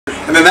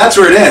And then that's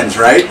where it ends,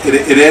 right?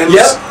 It ends.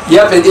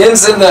 Yep. It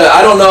ends in the.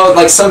 I don't know.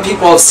 Like some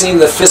people have seen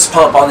the fist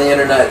pump on the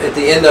internet at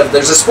the end of.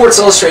 There's a Sports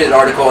Illustrated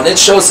article, and it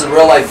shows the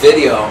real life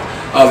video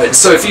of it.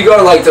 So if you go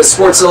to like the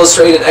Sports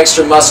Illustrated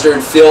Extra Mustard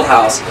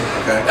Fieldhouse,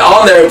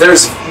 on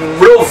there's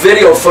real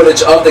video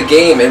footage of the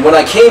game. And when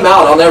I came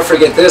out, I'll never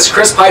forget this.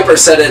 Chris Piper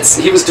said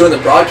he was doing the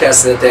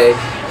broadcast that day.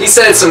 He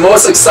said it's the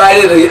most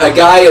excited a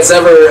guy has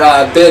ever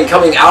been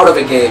coming out of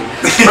a game.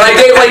 But I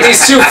gave like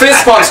these 2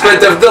 fist pumps, but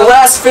the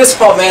last fist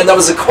pump, man, that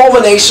was a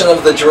culmination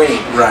of the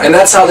dream. Right. And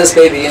that's how this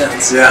baby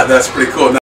ends. Yeah, that's pretty cool.